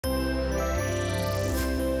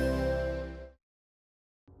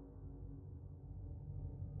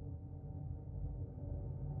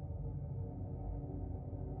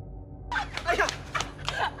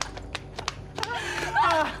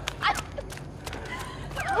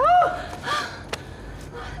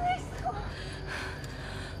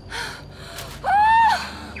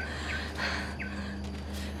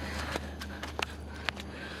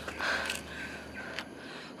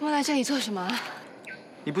这里做什么？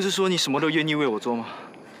你不是说你什么都愿意为我做吗？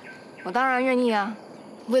我当然愿意啊！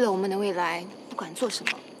为了我们的未来，不管做什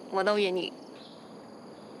么，我都愿意。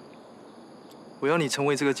我要你成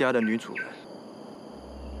为这个家的女主人。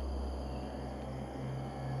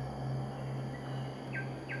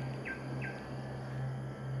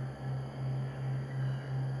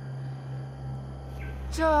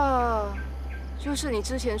这就是你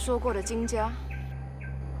之前说过的金家。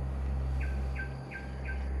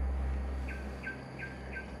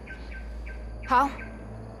好，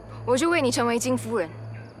我就为你成为金夫人。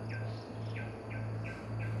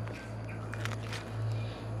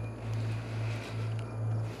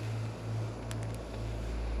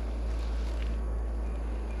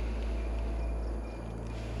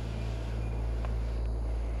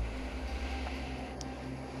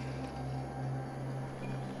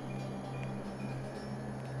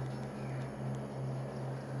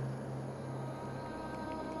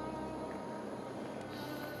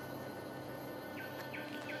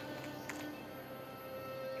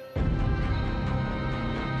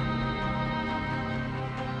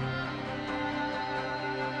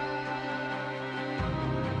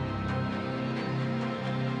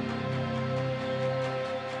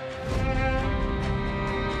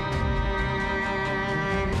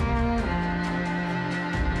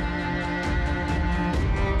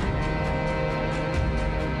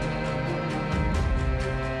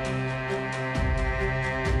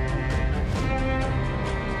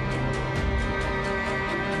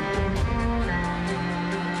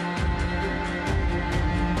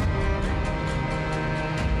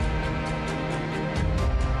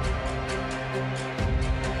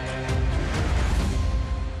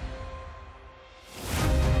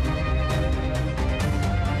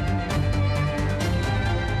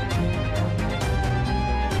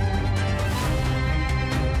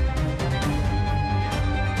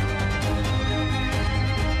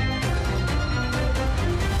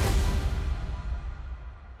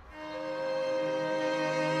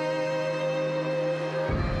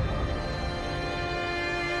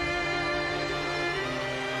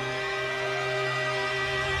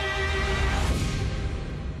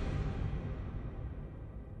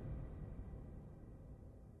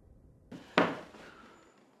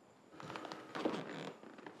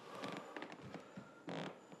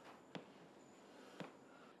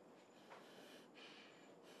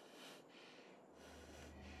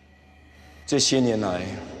这些年来，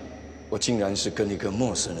我竟然是跟一个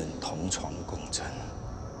陌生人同床共枕。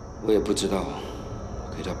我也不知道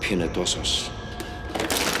我给他骗了多少事。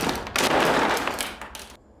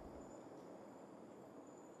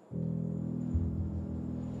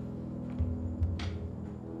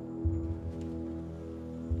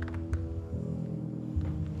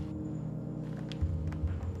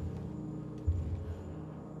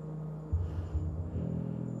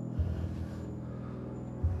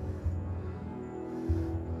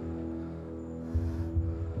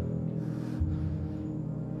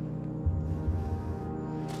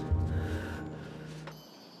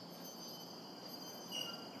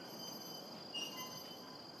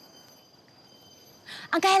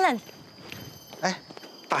阿盖伦，哎，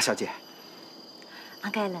大小姐，阿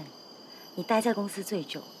盖伦，你待在公司最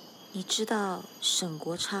久，你知道沈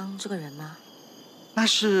国昌这个人吗？那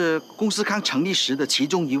是公司刚成立时的其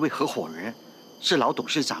中一位合伙人，是老董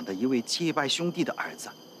事长的一位结拜兄弟的儿子。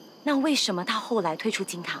那为什么他后来退出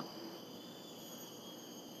金堂？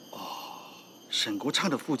沈国昌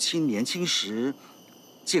的父亲年轻时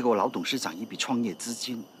借过老董事长一笔创业资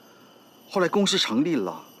金，后来公司成立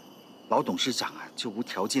了。老董事长就无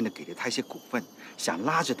条件的给了他一些股份，想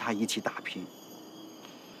拉着他一起打拼。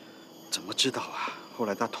怎么知道后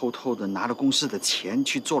来他偷偷的拿了公司的钱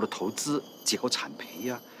去做了投资，结果惨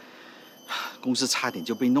赔公司差点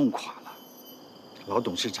就被弄垮了。老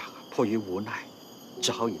董事长迫于无奈，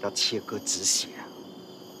只好与他切割止血。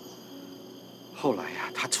后来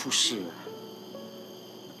他出事了，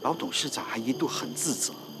老董事长还一度很自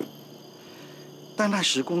责，但那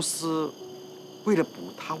时公司为了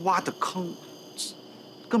补他挖的坑，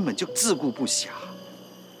根本就自顾不暇。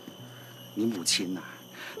你母亲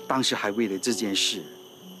当时还为了这件事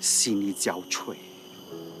心力交瘁。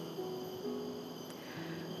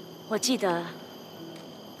我记得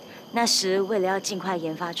那时为了要尽快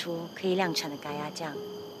研发出可以量产的改压酱，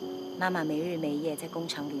妈妈没日没夜在工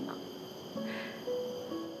厂里忙。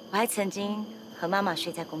我还曾经和妈妈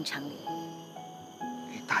睡在工厂里。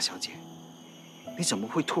大小姐，你怎么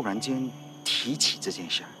会突然间提起这件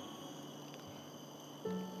事？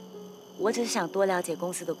我只是想多了解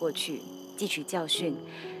公司的过去，汲取教训，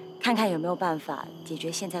看看有没有办法解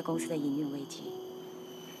决现在公司的营运危机。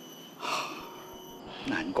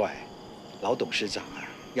难怪老董事长啊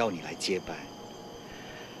要你来接班。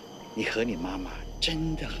你和你妈妈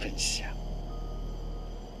真的很像。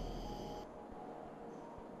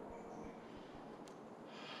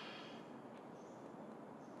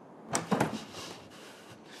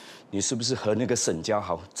你是不是和那个沈家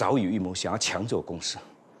豪早有预谋，想要抢走公司？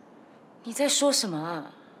你在说什么啊？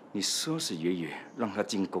你说是爷爷让他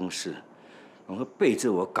进公司，然后背着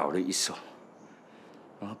我搞了一手，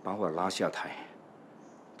然后把我拉下台，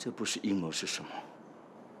这不是阴谋是什么？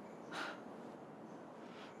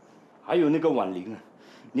还有那个婉玲啊，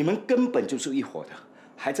你们根本就是一伙的，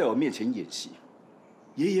还在我面前演戏。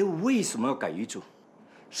爷爷为什么要改遗嘱？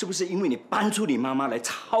是不是因为你搬出你妈妈来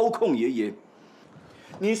操控爷爷？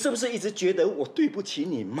你是不是一直觉得我对不起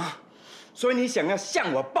你妈，所以你想要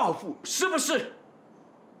向我报复，是不是？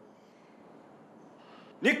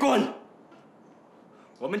你滚！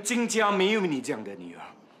我们金家没有你这样的女儿，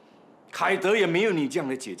凯德也没有你这样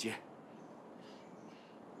的姐姐。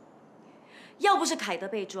要不是凯德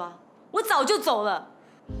被抓，我早就走了。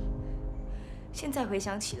现在回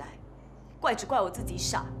想起来，只怪我自己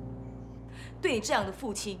傻，对你这样的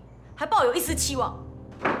父亲还抱有一丝期望。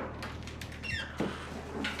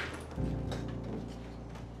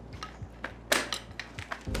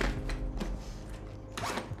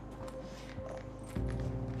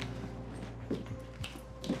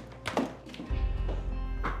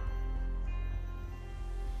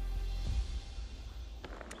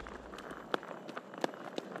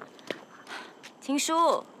情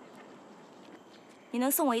书，你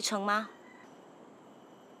能送我一程吗？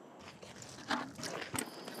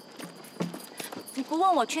你不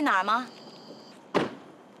问我去哪儿吗？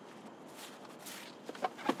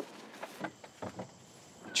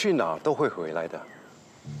去哪儿都会回来的。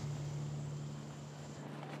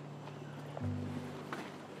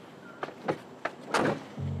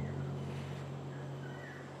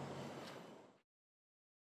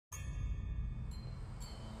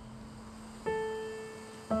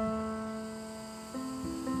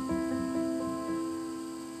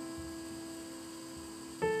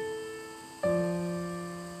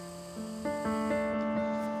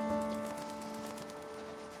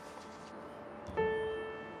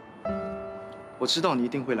我知道你一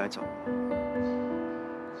定会来找我。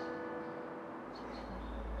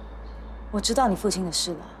我知道你父亲的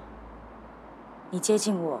事了。你接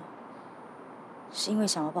近我，是因为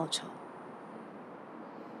想要报仇。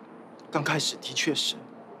刚开始的确是，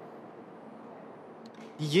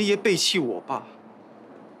你爷爷背弃我爸，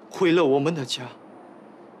毁了我们的家。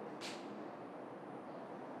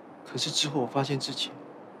可是之后我发现自己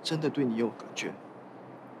真的对你有感觉，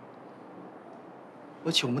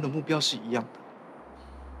而且我们的目标是一样的。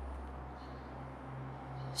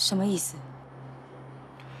什么意思？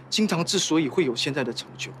金堂之所以会有现在的成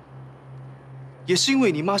就，也是因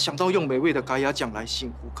为你妈想到用美味的咖椰酱来吸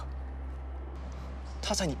引顾客。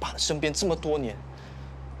她在你爸的身边这么多年，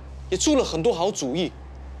也出了很多好主意，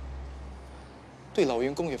对老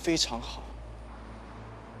员工也非常好。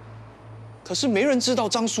可是没人知道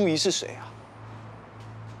张淑仪是谁啊？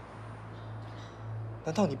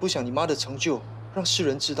难道你不想你妈的成就让世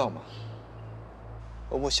人知道吗？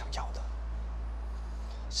而我想要的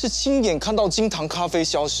是亲眼看到金堂咖啡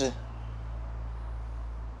消失，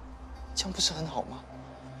这样不是很好吗？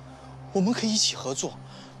我们可以一起合作，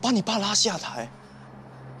把你爸拉下台，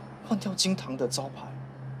换掉金堂的招牌。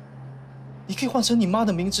你可以换成你妈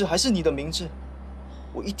的名字，还是你的名字，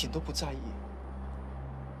我一点都不在意。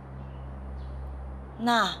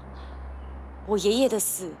那我爷爷的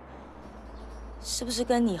死，是不是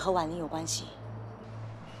跟你和婉玲有关系？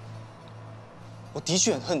我的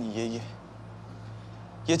确很恨你爷爷，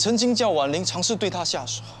也曾经叫婉玲尝试对他下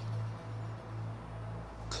手。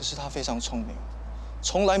可是他非常聪明，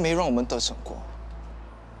从来没让我们得逞过。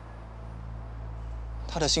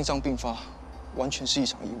他的心脏病发完全是一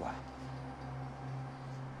场意外。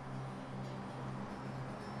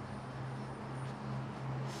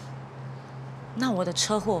那我的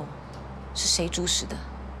车祸是谁主使的？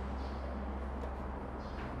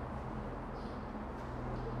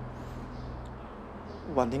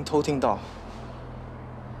婉玲偷听到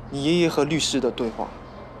你爷爷和律师的对话，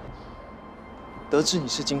得知你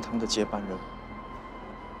是金堂的接班人。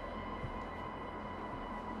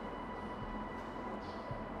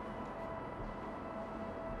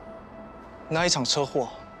那一场车祸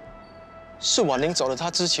是婉玲找了她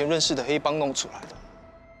之前认识的黑帮弄出来的。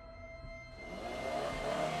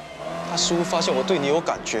他似乎发现我对你有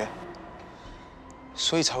感觉，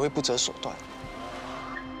所以才会不择手段。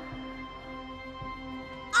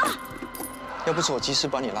要不是我及时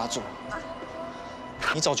把你拉住，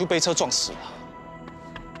你早就被车撞死了。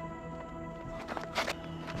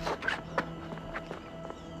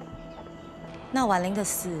那婉玲的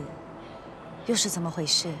死又是怎么回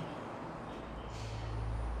事？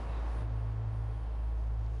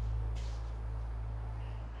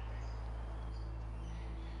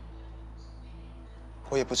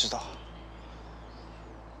我也不知道。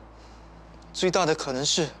最大的可能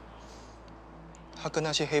是，他跟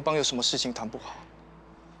那些黑帮有什么事情谈不好。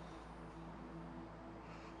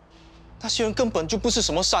那些人根本就不是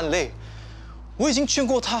什么善类，我已经劝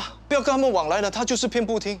过他不要跟他们往来了，他就是偏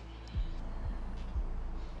不听。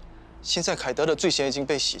现在凯德的罪嫌已经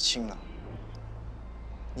被洗清了，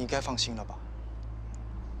你应该放心了吧？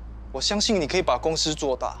我相信你可以把公司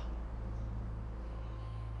做大。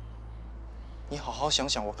你好好想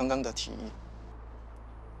想我刚刚的提议。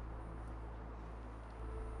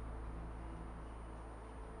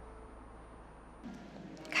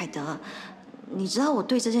凯德，你知道我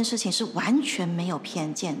对这件事情是完全没有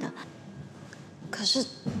偏见的，可是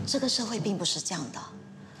这个社会并不是这样的。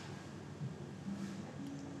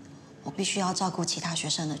我必须要照顾其他学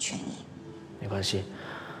生的权益。没关系，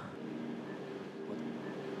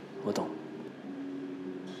我懂。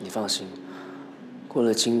你放心，过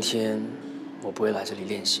了今天，我不会来这里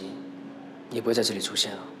练习，也不会在这里出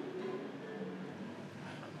现了。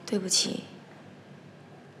对不起。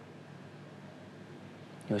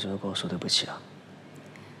你为什么跟我说对不起啊？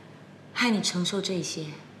害你承受这些。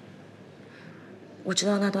我知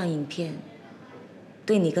道那段影片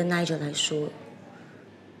对你跟 Nigel 来说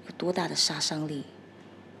有多大的杀伤力。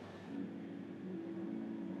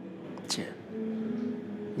姐，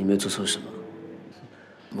你没有做错什么。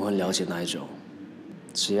我很了解 Nigel，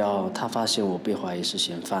 只要他发现我被怀疑是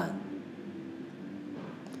嫌犯，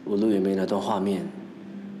我录影没那段画面，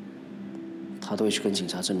他都会去跟警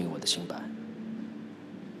察证明我的清白。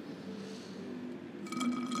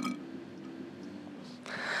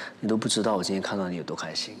你都不知道我今天看到你有多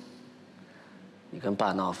开心。你跟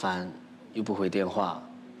爸闹翻，又不回电话，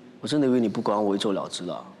我真的以为你不管我一走了之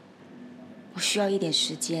了。我需要一点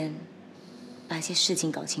时间，把一些事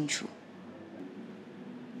情搞清楚。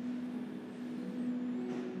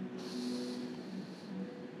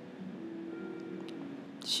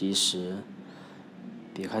其实，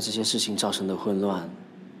别开这些事情造成的混乱，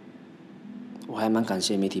我还蛮感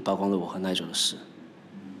谢媒体曝光了我和Nigel的事。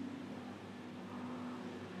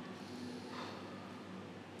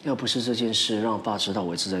要不是这件事让爸知道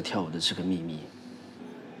我一直在跳舞的这个秘密，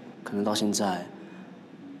可能到现在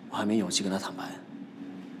我还没勇气跟他坦白。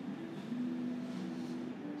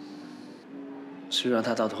虽然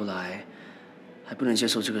他到头来还不能接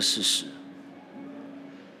受这个事实，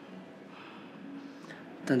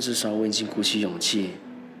但至少我已经鼓起勇气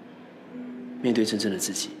面对真正的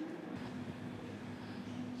自己。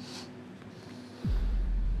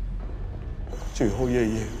最后，夜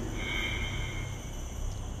夜。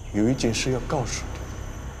有一件事要告诉你：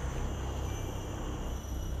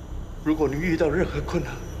如果你遇到任何困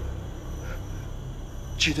难，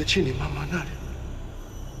记得去你妈妈那里，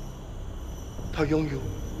她拥有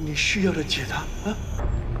你需要的解答啊！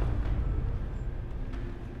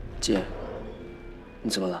姐，你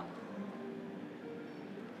怎么了？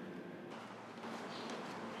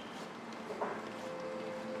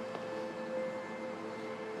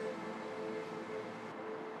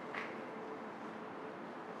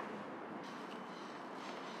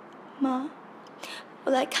妈，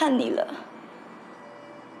我来看你了。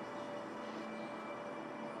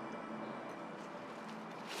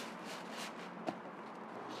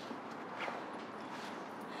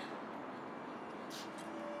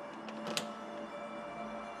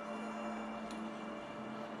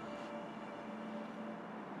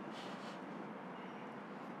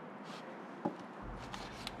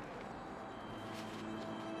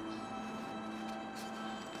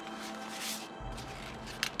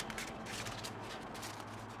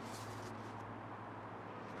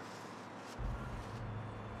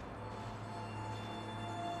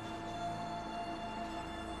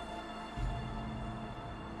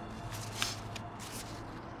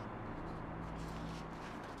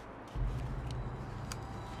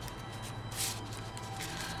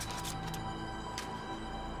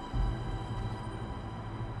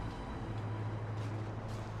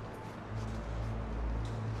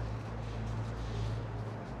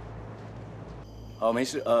好，没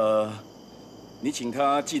事。你请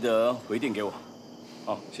他记得回电给我。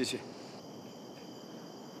好，谢谢。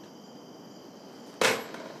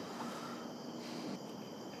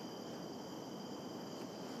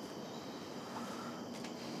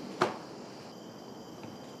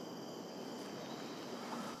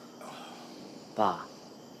爸，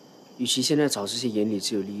与其现在找这些眼里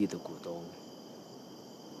只有利益的股东，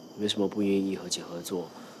为什么不愿意和姐合作，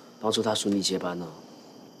帮助他顺利接班呢？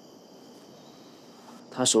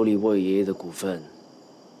他手里握有爷爷的股份，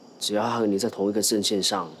只要他和你在同一个阵线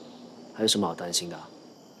上，还有什么好担心的？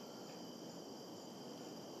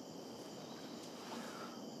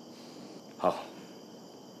好，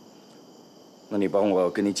那你帮我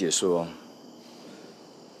跟你姐说，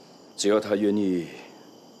只要他愿意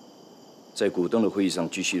在股东的会议上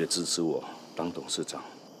继续的支持我当董事长，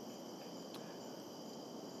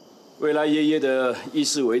未来爷爷的意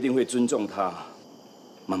思我一定会尊重他，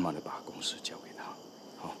慢慢的把公司交给他。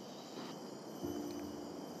好，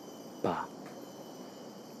爸，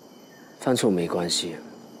犯错没关系，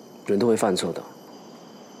人都会犯错的。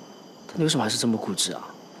但你为什么还是这么固执啊？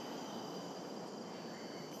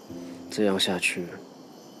这样下去，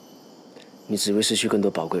你只会失去更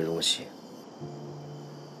多宝贵的东西。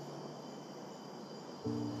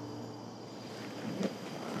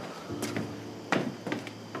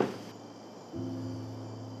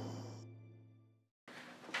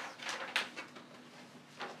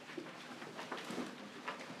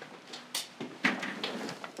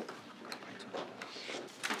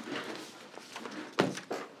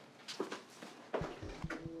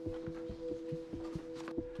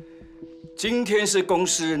今天是公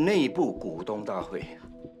司内部股东大会，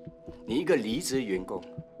你一个离职员工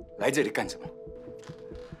来这里干什么？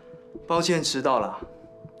抱歉迟到了，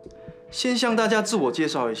先向大家自我介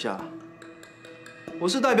绍一下，我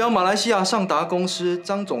是代表马来西亚尚达公司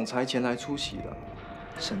张总裁前来出席的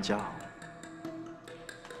沈家豪。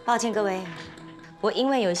抱歉各位，我因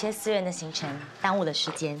为有一些私人的行程耽误了时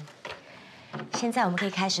间。现在我们可以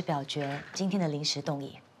开始表决今天的临时动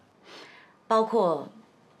议，包括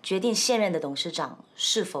决定现任的董事长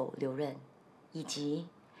是否留任，以及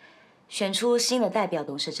选出新的代表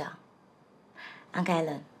董事长。安盖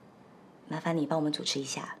伦，麻烦你帮我们主持一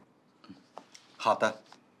下。好的，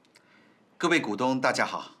各位股东大家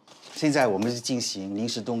好，现在我们是进行临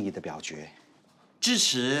时动议的表决，支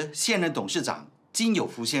持现任董事长金有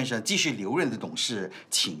福先生继续留任的董事，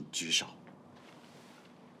请举手。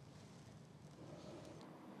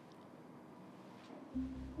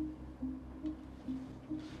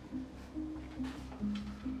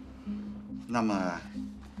那么，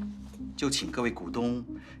就请各位股东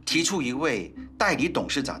提出一位代理董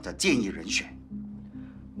事长的建议人选。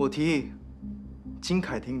我提议金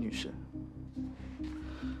凯婷女士。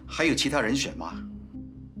还有其他人选吗？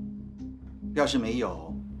要是没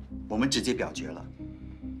有，我们直接表决了。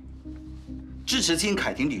支持金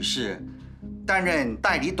凯婷女士担任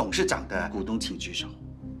代理董事长的股东，请举手。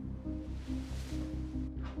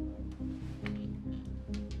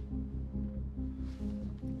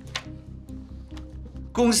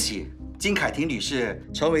恭喜金凯婷女士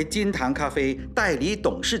成为金糖咖啡代理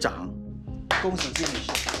董事长，恭喜金女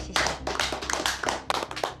士。谢谢。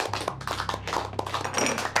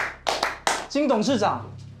金董事长。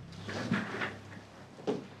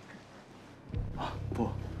啊，不，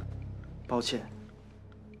抱歉，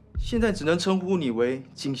现在只能称呼你为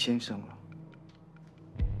金先生了。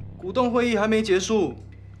股东会议还没结束，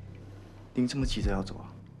您这么急着要走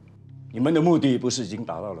啊？你们的目的不是已经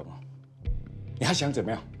达到了吗？你还想怎么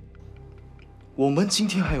样？我们今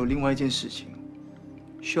天还有另外一件事情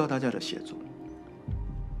需要大家的协助，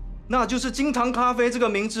那就是金糖咖啡这个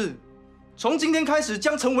名字，从今天开始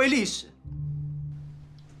将成为历史。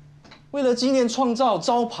为了纪念创造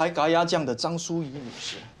招牌咖椰酱的张淑仪女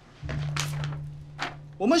士，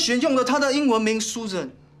我们选用了她的英文名 Susan，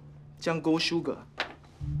 将 Go Sugar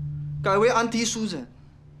改为 Auntie Susan，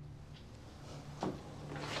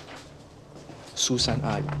 苏珊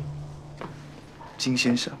阿姨。金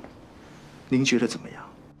先生，您觉得怎么样？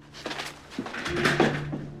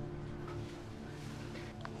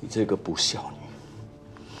你这个不孝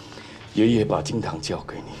女，爷爷把金糖交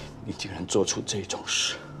给你，你竟然做出这种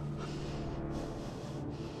事。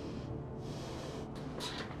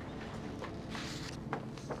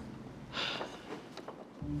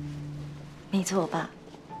没错，爸。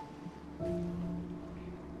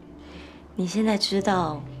你现在知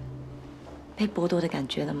道被剥夺的感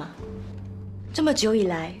觉了吗？这么久以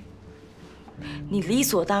来，你理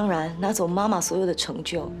所当然拿走妈妈所有的成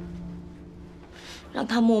就，让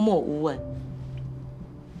她默默无闻。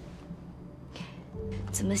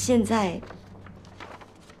怎么现在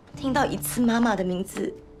听到一次妈妈的名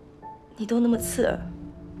字，你都那么刺耳？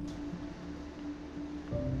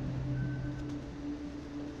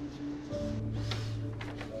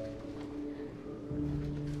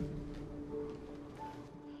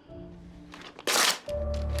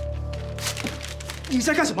你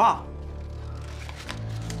在干什么？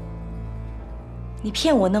你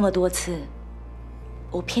骗我那么多次，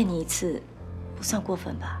我骗你一次，不算过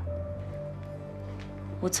分吧？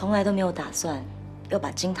我从来都没有打算要把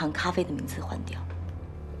金糖咖啡的名字换掉。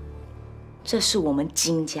这是我们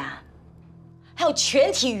金家，还有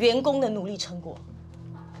全体员工的努力成果。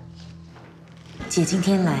姐今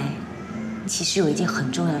天来，其实有一件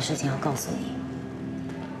很重要的事情要告诉你。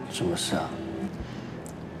什么事啊？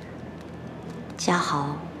家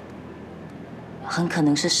豪很可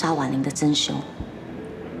能是杀婉玲的真凶。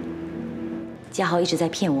家豪一直在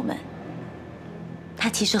骗我们，他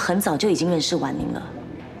其实很早就已经认识婉玲了。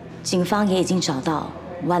警方也已经找到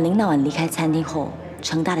婉玲那晚离开餐厅后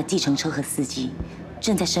乘搭的计程车和司机，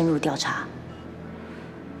正在深入调查。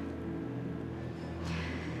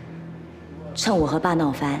趁我和爸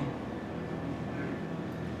闹翻，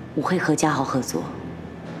我会和家豪合作，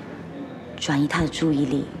转移他的注意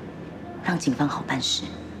力，让警方好办事。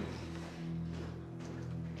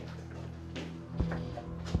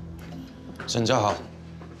沈家豪，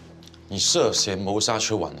你涉嫌谋杀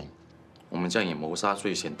邱婉玲，我们将以谋杀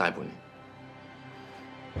罪嫌逮捕你。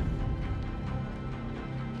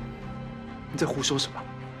你在胡说什么？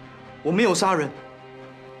我没有杀人，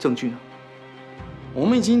证据呢？我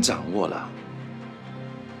们已经掌握了，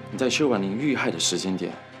你在邱婉玲遇害的时间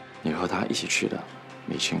点，你和她一起去的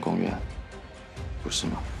美泉公园，不是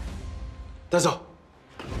吗？带走！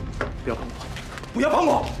不要碰我！不要碰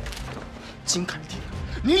我！金凯婷，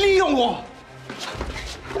你利用我！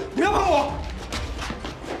不要碰我！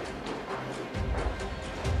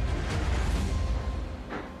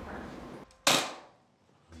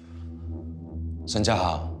沈家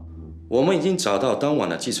豪，我们已经找到当晚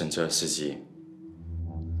的计程车司机，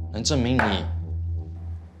能证明你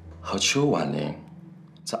和邱婉玲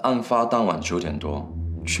在案发当晚9点多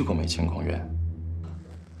去过美泉公园。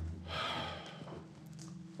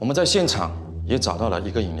我们在现场也找到了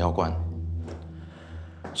一个饮料罐，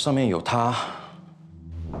上面有他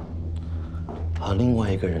和另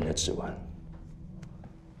外一个人的指纹。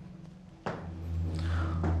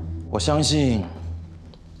我相信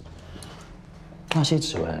那些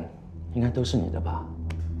指纹应该都是你的吧？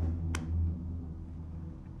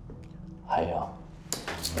还有，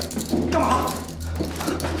干嘛？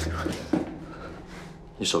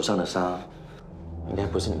你手上的伤应该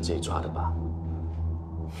不是你自己抓的吧？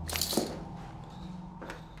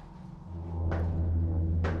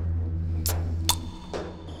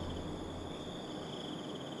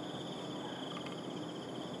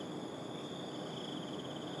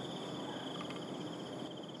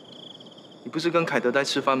你不是跟凯德在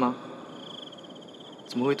吃饭吗？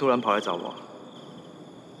怎么会突然跑来找我？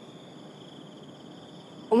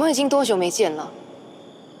我们已经多久没见了？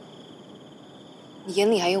你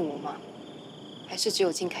眼里还有我吗？还是只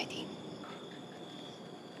有金凯婷？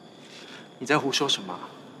你在胡说什么？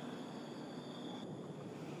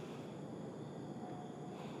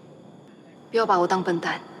不要把我当笨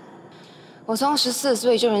蛋。我从14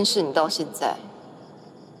岁就认识你到现在，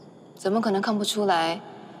怎么可能看不出来？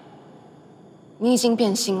你已经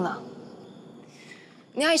变心了，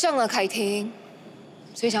你爱上了凯婷，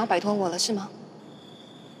所以想要摆脱我了，是吗？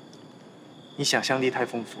你想象力太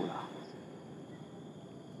丰富了。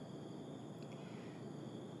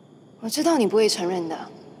我知道你不会承认的，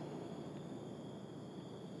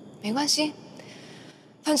没关系，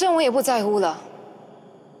反正我也不在乎了，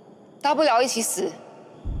大不了一起死。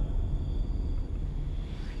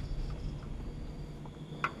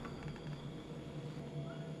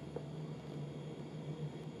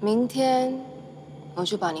明天我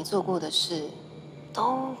就把你做过的事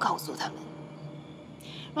都告诉他们，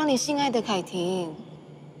让你心爱的凯婷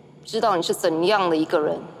知道你是怎样的一个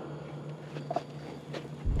人。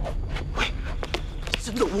喂，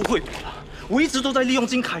真的误会我了，我一直都在利用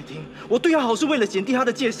金凯婷，我对她好是为了减低她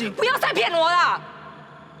的戒心。不要再骗我了！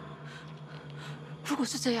如果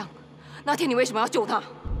是这样，那天你为什么要救她？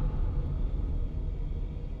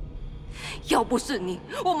要不是你，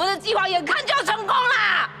我们的计划眼看就要成功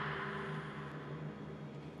了。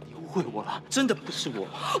你误会我了，真的不是我。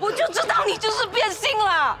我就知道你就是变心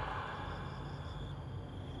了。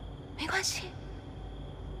没关系，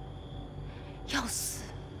要死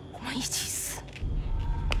我们一起死。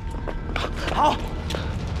好，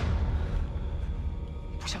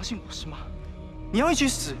不相信我是吗？你要一起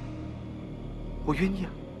死，我愿意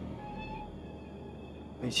啊。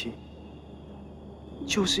美琪。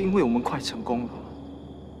就是因为我们快成功了，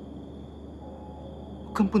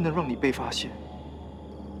我更不能让你被发现。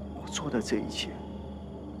我做的这一切，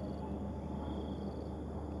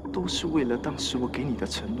都是为了当时我给你的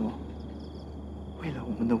承诺，为了我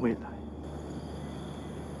们的未来。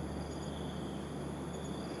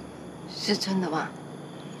是真的吗？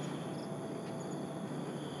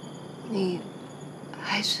你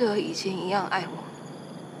还是和以前一样爱我？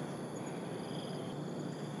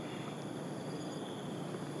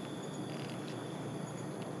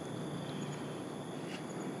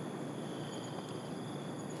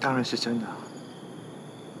当然是真的。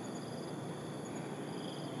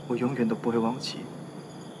我永远都不会忘记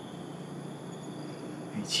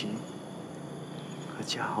美琪和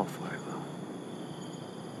家豪父儿吧。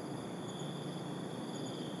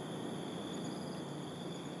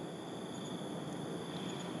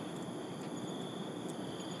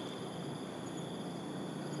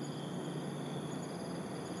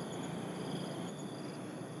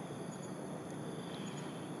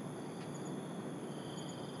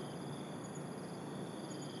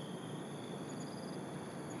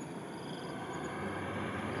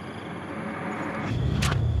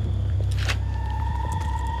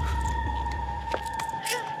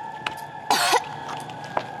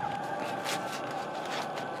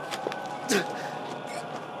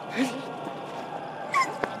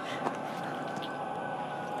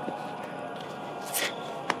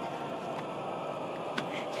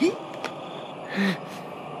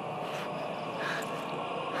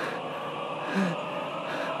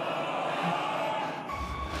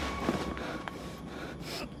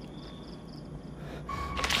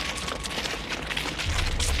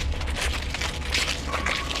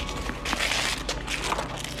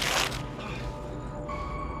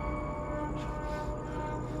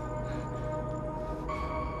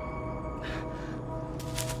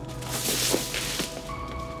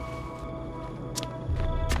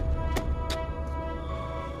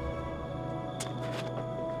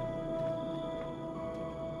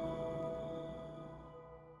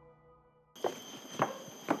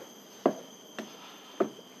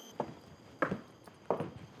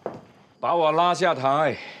把我拉下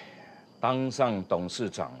台，当上董事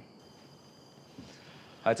长，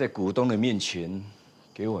还在股东的面前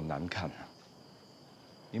给我难看，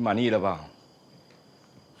你满意了吧？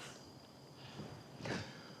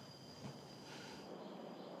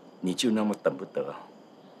你就那么等不得？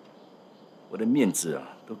我的面子啊，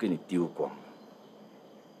都给你丢光了。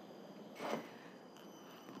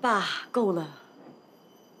爸，够了。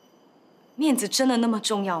面子真的那么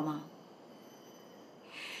重要吗？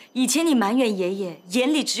以前你埋怨爷爷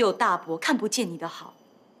眼里只有大伯，看不见你的好，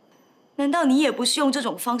难道你也不是用这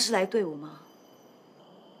种方式来对我吗？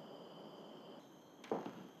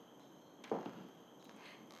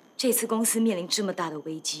这次公司面临这么大的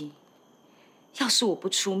危机，要是我不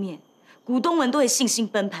出面，股东们都会信心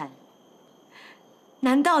崩盘。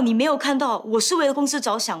难道你没有看到我是为了公司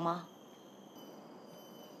着想吗？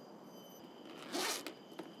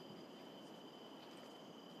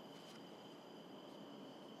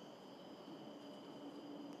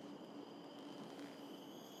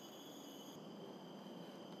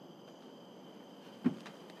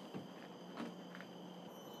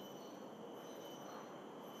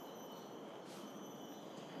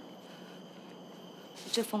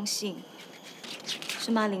这封信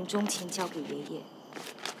是妈临终前交给爷爷。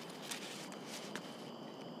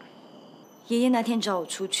爷爷那天找我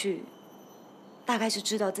出去，大概是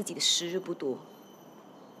知道自己的时日不多，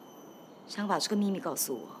想把这个秘密告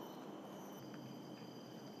诉我。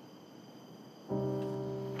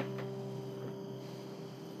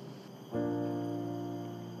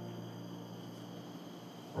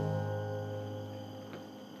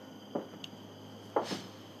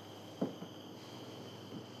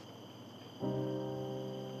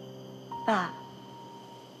爸，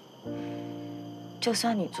就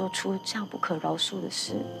算你做出这样不可饶恕的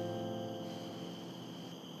事，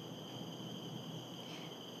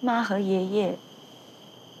妈和爷爷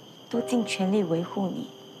都尽全力维护你。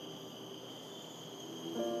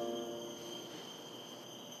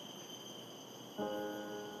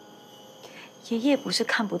爷爷不是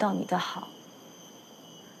看不到你的好，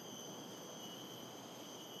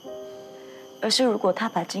而是如果他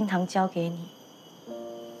把金堂交给你，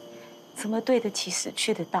怎么对得起死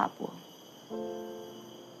去的大伯？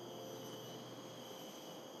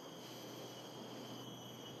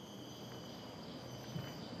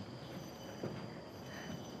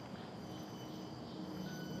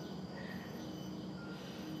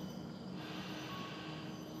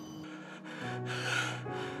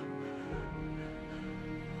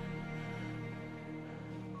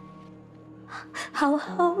好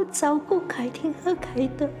好照顾凯婷和凯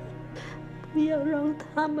德，不要让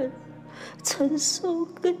他们承受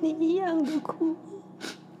跟你一样的苦，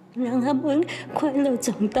让他们快乐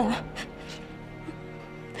长大，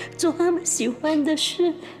做他们喜欢的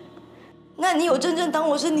事。那你有真正当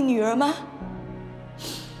我是你女儿吗？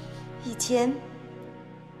以前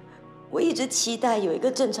我一直期待有一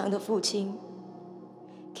个正常的父亲，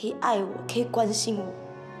可以爱我，可以关心我。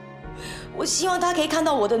我希望他可以看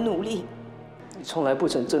到我的努力。你从来不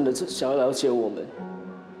曾真的只想要了解我们，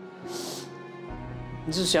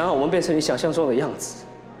你只想要我们变成你想象中的样子。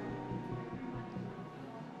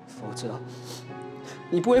我知道，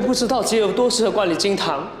你不会不知道姐有多适合管理金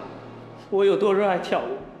堂，我有多热爱跳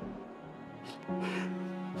舞。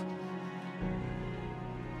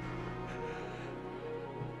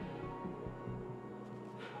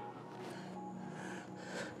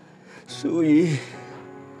所以，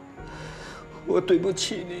我对不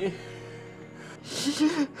起你，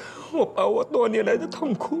我把我多年来的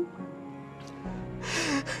痛苦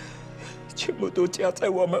全部都加在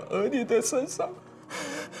我们儿女的身上，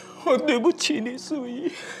我对不起你，素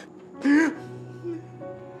怡。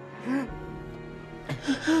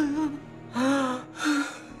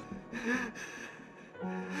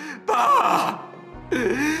爸，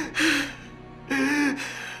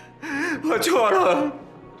我错了。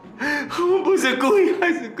我不是故意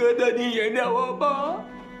害死哥的，你原谅我吧，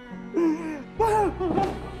爸，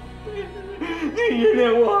你原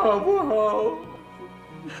谅我好不好？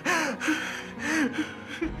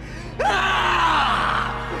啊！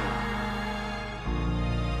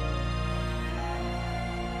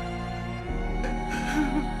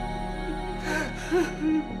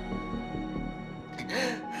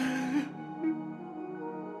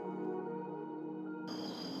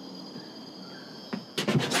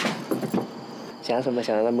想什么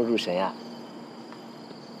想得那么入神呀？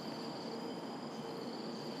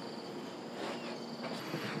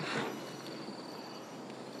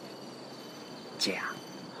姐啊，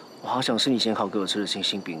我好想吃你先烤给我吃的星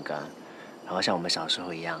星饼干，然后像我们小时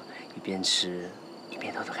候一样，一边吃一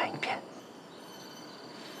边偷偷看影片。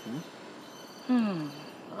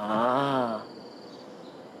啊，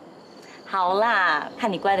好啦，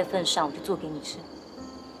看你乖的份上，我就做给你吃。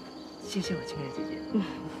谢谢我亲爱的姐姐。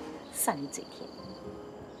算你嘴甜。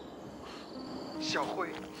小慧，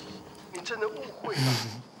你真的误会了，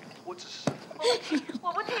我只是……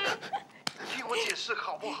我不听，听我解释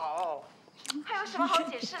好不好？还有什么好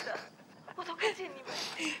解释的？我都看见你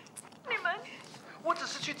们，我只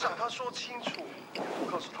是去找他说清楚，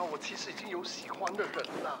我告诉他我其实已经有喜欢的人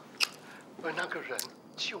了，而那个人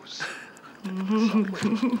就是小慧，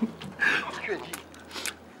愿意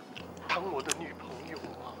当我的女朋友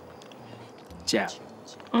吗？姐，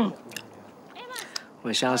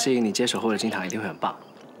我相信你接手后的金堂一定会很棒。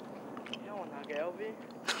让我拿给 LV。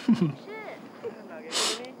是拿给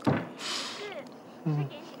LV。是给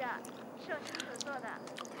你的，是我亲手做的。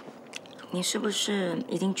你是不是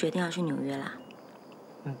已经决定要去纽约啦？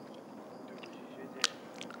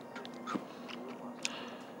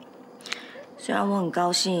虽然我很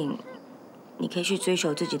高兴你可以去追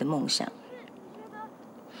求自己的梦想，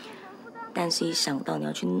但是一想到你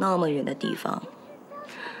要去那么远的地方，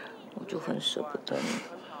我就很舍不得你。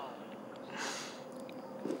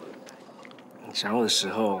你想我的时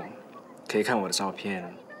候，可以看我的照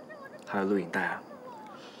片，还有录影带啊。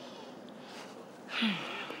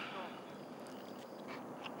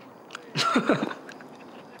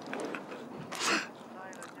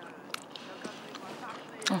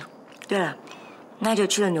对了，那就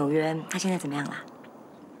去了纽约，他现在怎么样啦？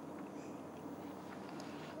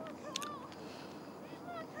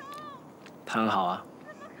他很好啊，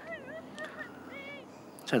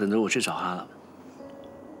在等着我去找他了。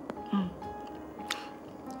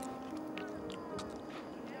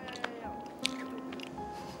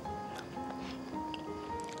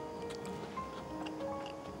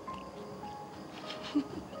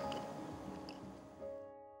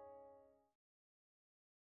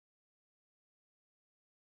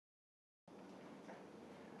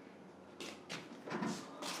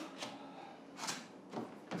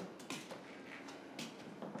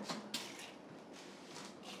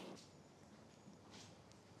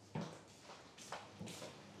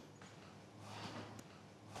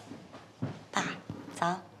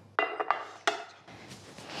早。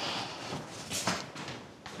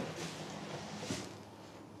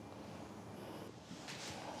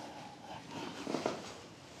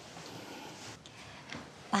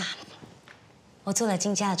爸，我做了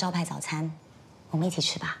金家的招牌早餐，我们一起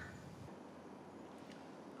吃吧。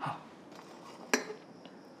好。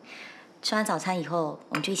吃完早餐以后，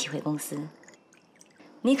我们就一起回公司。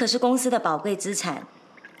你可是公司的宝贵资产，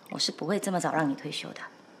我是不会这么早让你退休的。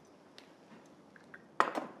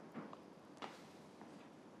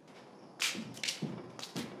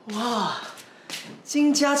哇，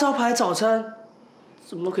金家招牌早餐，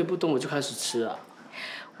怎么可以不等我就开始吃啊？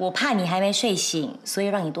我怕你还没睡醒，所以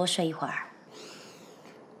让你多睡一会儿。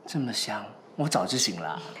这么香，我早就醒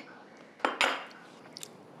了。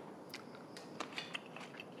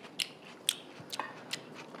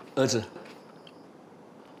儿子，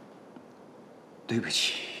对不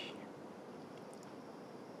起。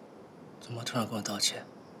怎么突然跟我道歉？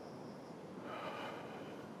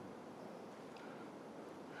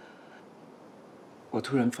我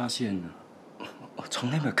突然发现，我从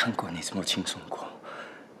来没有看过你这么轻松过。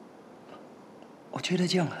我觉得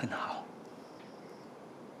这样很好。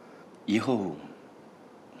以后，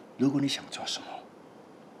如果你想做什么，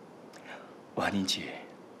我和你姐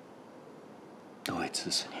都会支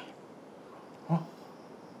持你。哦。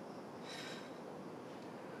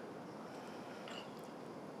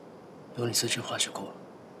有你这句话就够了。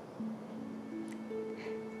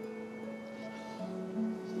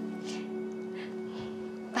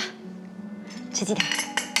爸，吃鸡蛋。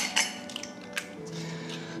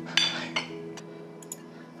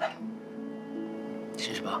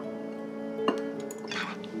谢谢爸。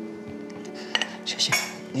谢谢，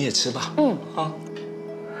你也吃吧。好。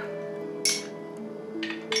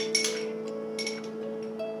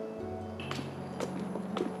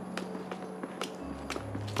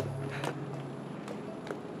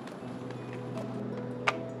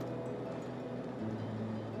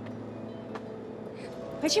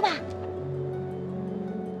回去吧。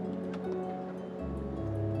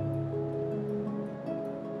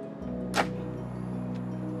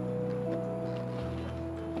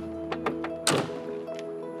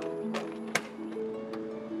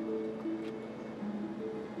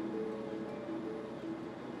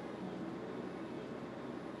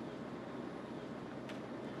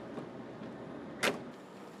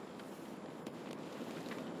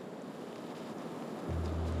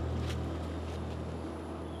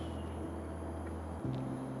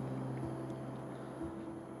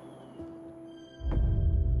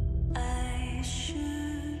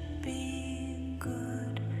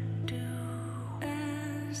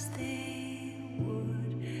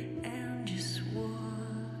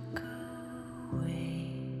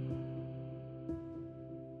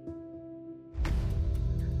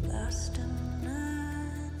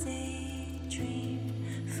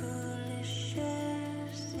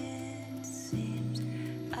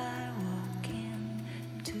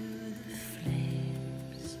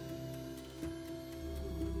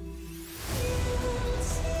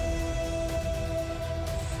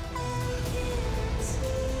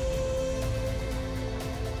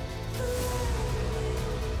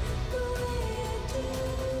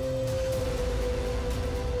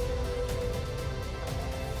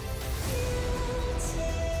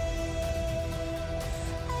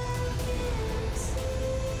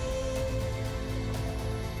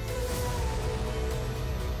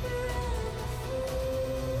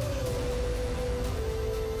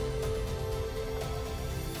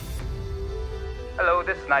Hello,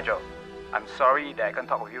 this is Nigel. I'm sorry that I can't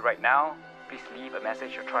talk with you right now. Please leave a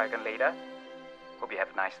message or try again later. Hope you have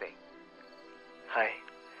a nice day. Hi.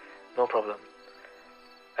 No problem.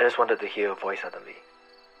 I just wanted to hear your voice suddenly.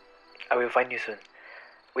 I will find you soon.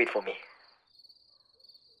 Wait for me.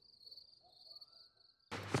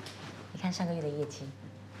 你看上个月的业绩。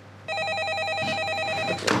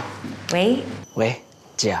喂。喂，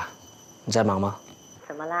姐啊，你在忙吗？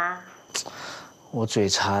怎么啦？我嘴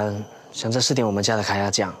馋，想再吃点我们家的卡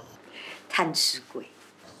雅酱。贪吃鬼。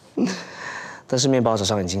但是面包早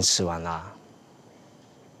上已经吃完啦。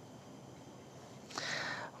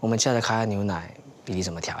我们家的卡雅牛奶比例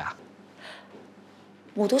怎么调呀？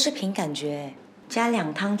我都是凭感觉，加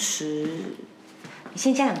2汤匙。你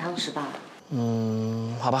先加2汤匙吧。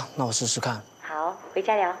好吧，那我试试看。好，回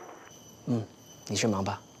家聊。你去忙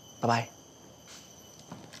吧，拜拜。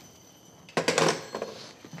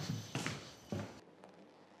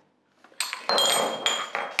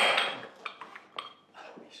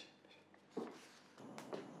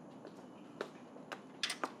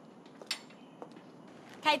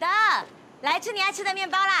凯德，来吃你爱吃的面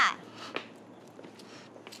包啦！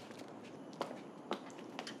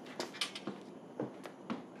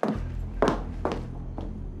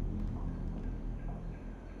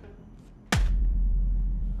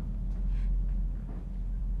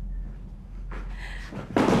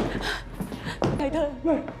凯德，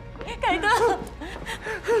凯德，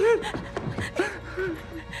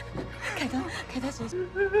凯德，凯德醒醒！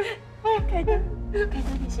凯德，凯德，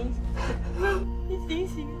你醒醒！你醒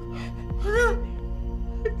醒！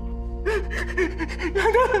凯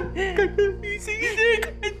德，凯德，你醒醒！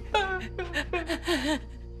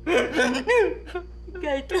凯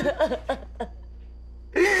德，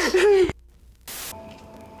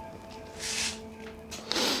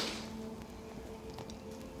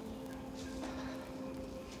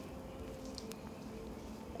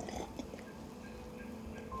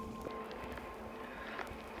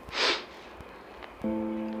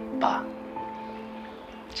爸，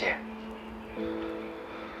姐，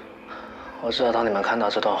我知道当你们看到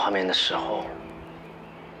这段画面的时候，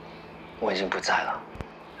我已经不在了。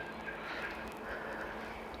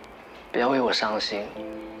不要为我伤心，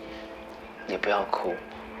也不要哭。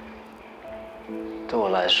对我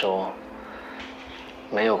来说，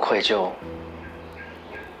没有愧疚，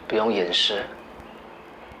不用掩饰，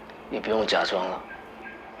也不用假装了。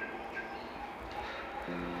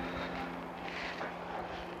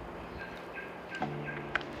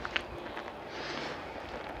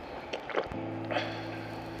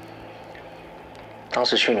当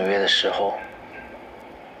时去纽约的时候，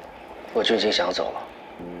我就已经想走了。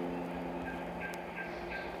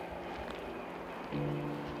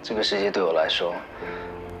这个世界对我来说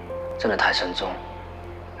真的太沉重，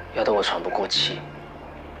压得我喘不过气。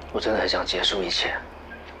我真的很想结束一切，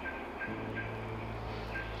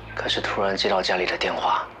可是突然接到家里的电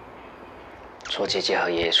话，说姐姐和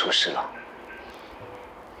爷爷出事了。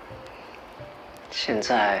现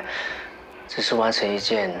在只是完成一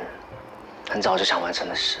件很早就想完成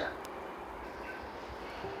的事。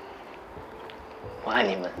我爱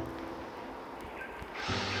你们，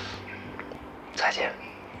再见。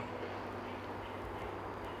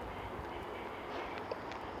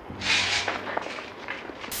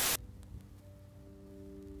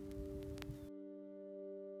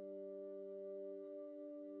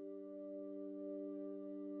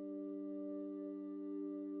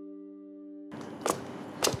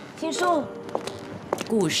听说，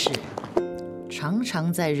故事常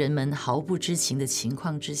常在人们毫不知情的情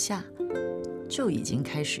况之下，就已经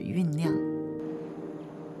开始酝酿。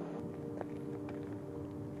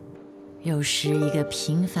有时，一个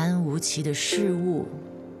平凡无奇的事物，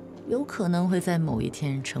有可能会在某一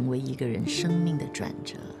天成为一个人生命的转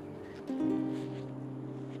折。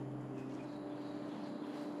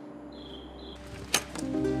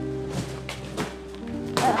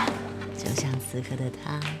就像此刻的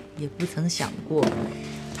他，也不曾想过，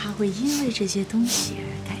他会因为这些东西而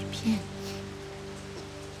改变。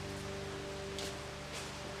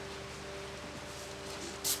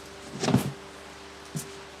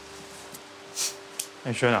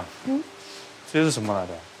哎，轩啊，这些是什么来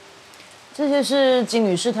的？这些是金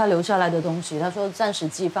女士她留下来的东西，她说暂时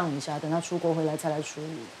寄放一下，等她出国回来再来处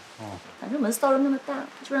理。哦，反正我们 store 那么大，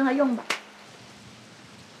就让她用吧。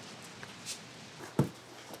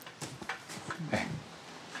哎，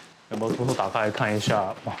要不要偷偷打开来看一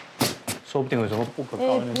下？哇，说不定有什么不可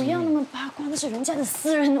告人的秘密。不要那么八卦，那是人家的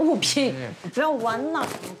私人物品，你不要玩了。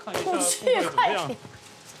看一下，过去，快点。